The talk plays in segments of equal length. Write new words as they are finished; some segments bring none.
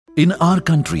In our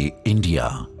country,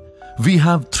 India, we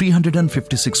have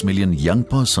 356 million young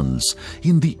persons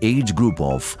in the age group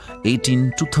of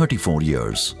 18 to 34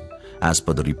 years, as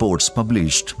per the reports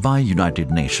published by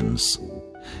United Nations.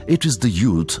 It is the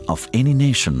youth of any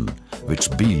nation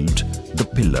which build the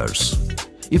pillars.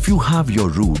 If you have your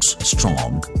roots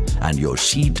strong and your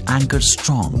sheet anchor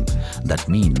strong, that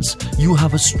means you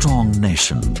have a strong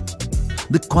nation.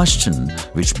 The question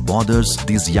which bothers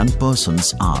these young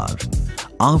persons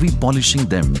are we polishing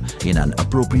them in an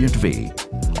appropriate way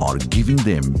or giving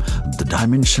them the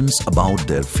dimensions about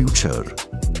their future?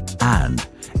 And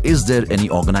is there any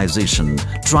organization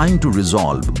trying to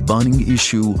resolve burning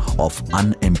issue of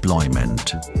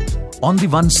unemployment? On the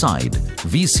one side,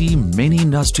 we see many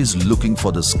industries looking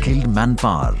for the skilled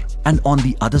manpower, and on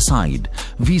the other side,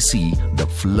 we see the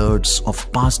floods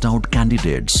of passed out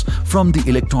candidates from the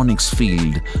electronics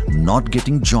field not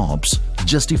getting jobs,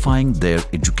 justifying their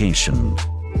education.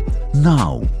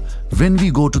 Now, when we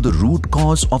go to the root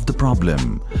cause of the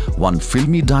problem, one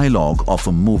filmy dialogue of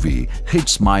a movie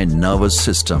hits my nervous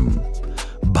system.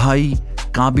 Bhai,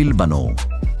 काबिल बनो,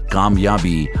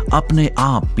 कामयाबी अपने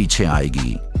आप पीछे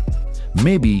आएगी.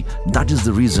 Maybe that is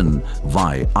the reason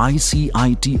why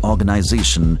ICIT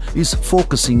organization is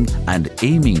focusing and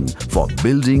aiming for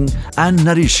building and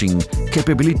nourishing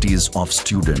capabilities of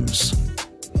students.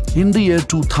 In the year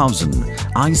 2000,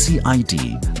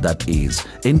 ICIT, that is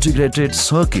Integrated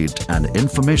Circuit and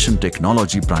Information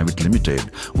Technology Private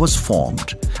Limited, was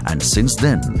formed, and since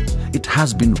then it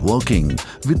has been working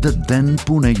with the then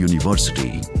Pune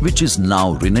University, which is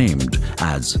now renamed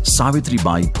as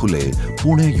Savitribai Phule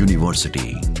Pune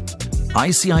University.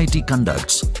 ICIT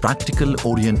conducts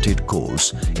practical-oriented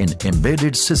course in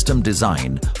embedded system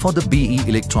design for the BE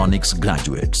Electronics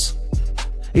graduates.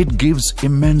 It gives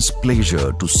immense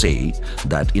pleasure to say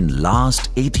that in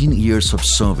last 18 years of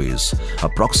service,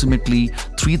 approximately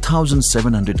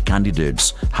 3,700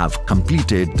 candidates have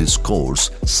completed this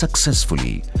course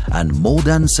successfully, and more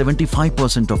than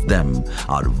 75% of them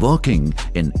are working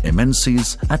in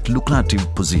MNCs at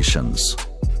lucrative positions.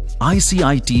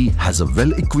 ICIT has a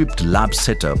well-equipped lab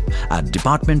setup at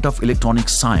Department of Electronic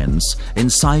Science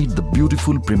inside the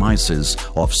beautiful premises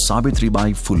of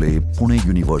Savitribai Phule Pune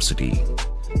University.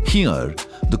 Here,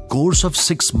 the course of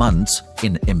 6 months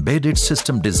in embedded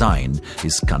system design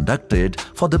is conducted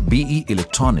for the BE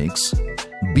Electronics,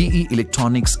 BE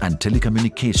Electronics and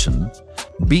Telecommunication,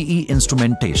 BE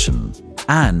Instrumentation,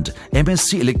 and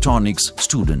MSc Electronics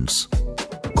students.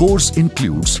 Course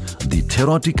includes the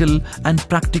theoretical and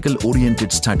practical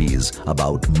oriented studies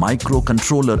about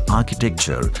microcontroller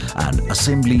architecture and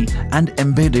assembly and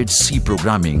embedded C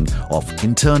programming of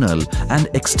internal and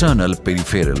external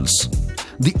peripherals,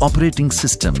 the operating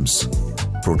systems,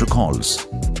 protocols,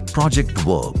 project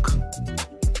work.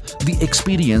 The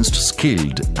experienced,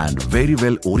 skilled and very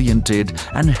well oriented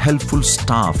and helpful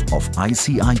staff of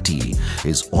ICIT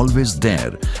is always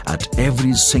there at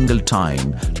every single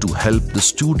time to help the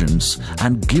students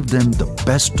and give them the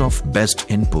best of best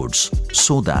inputs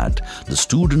so that the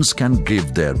students can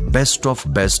give their best of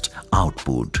best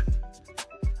output.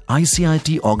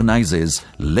 ICIT organizes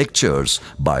lectures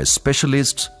by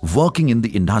specialists working in the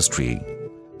industry.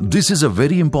 This is a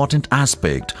very important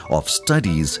aspect of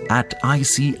studies at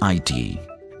ICIT.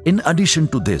 In addition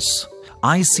to this,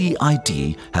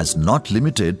 ICIT has not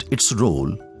limited its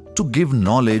role to give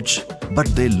knowledge, but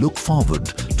they look forward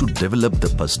to develop the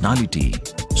personality,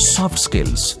 soft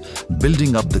skills,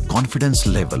 building up the confidence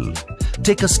level,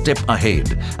 take a step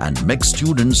ahead and make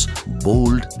students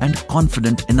bold and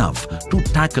confident enough to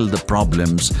tackle the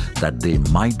problems that they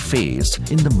might face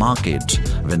in the market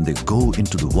when they go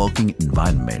into the working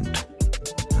environment.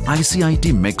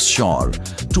 ICIT makes sure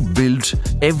to build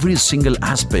every single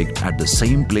aspect at the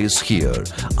same place here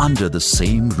under the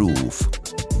same roof.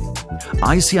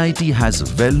 ICIT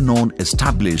has well-known,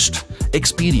 established,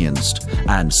 experienced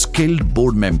and skilled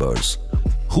board members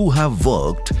who have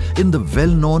worked in the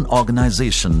well-known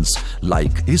organizations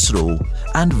like ISRO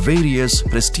and various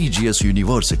prestigious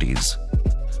universities.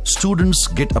 Students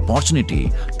get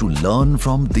opportunity to learn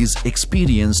from these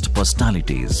experienced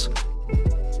personalities.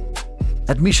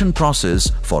 Admission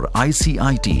process for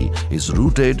ICIT is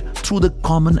routed through the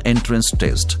Common Entrance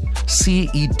Test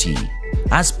 (CET)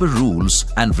 as per rules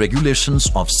and regulations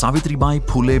of Savitribai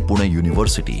Phule Pune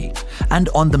University, and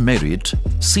on the merit,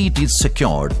 seat is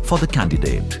secured for the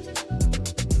candidate.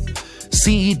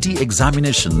 CET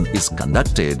examination is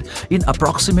conducted in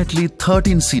approximately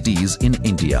 13 cities in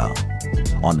India.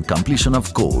 On completion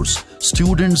of course,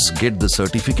 students get the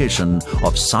certification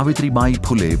of Savitribai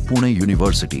Phule, Pune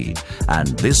University, and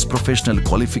this professional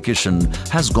qualification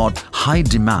has got high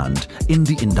demand in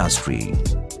the industry.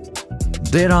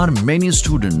 There are many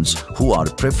students who are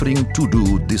preferring to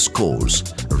do this course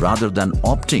rather than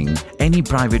opting any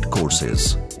private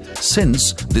courses,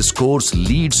 since this course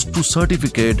leads to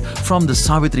certificate from the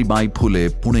Savitribai Phule,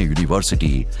 Pune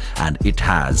University, and it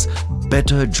has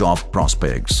better job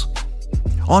prospects.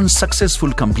 On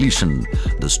successful completion,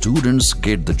 the students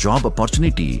get the job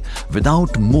opportunity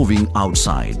without moving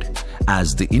outside,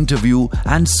 as the interview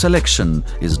and selection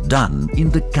is done in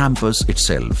the campus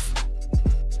itself.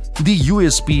 The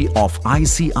USP of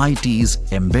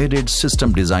ICIT's Embedded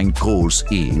System Design course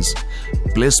is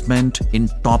placement in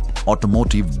top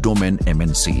automotive domain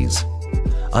MNCs.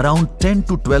 Around 10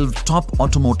 to 12 top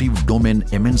automotive domain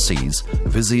MNCs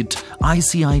visit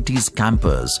ICIT's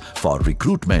campus for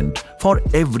recruitment for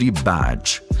every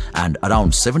batch, and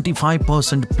around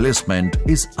 75% placement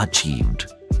is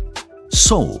achieved.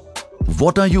 So,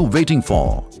 what are you waiting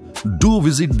for? Do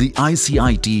visit the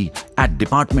ICIT at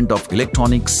Department of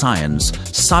Electronic Science,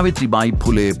 Savitribai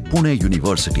Phule, Pune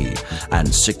University, and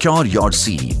secure your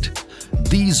seat.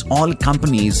 These all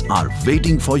companies are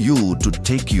waiting for you to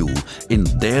take you in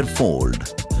their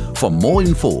fold. For more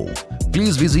info,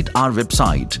 please visit our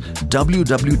website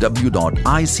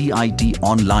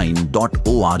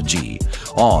www.icitonline.org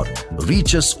or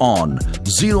reach us on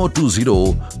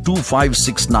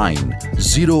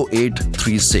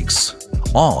 020-2569-0836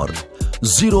 or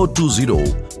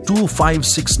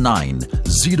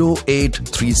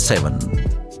 020-2569-0837.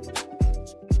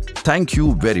 Thank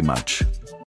you very much.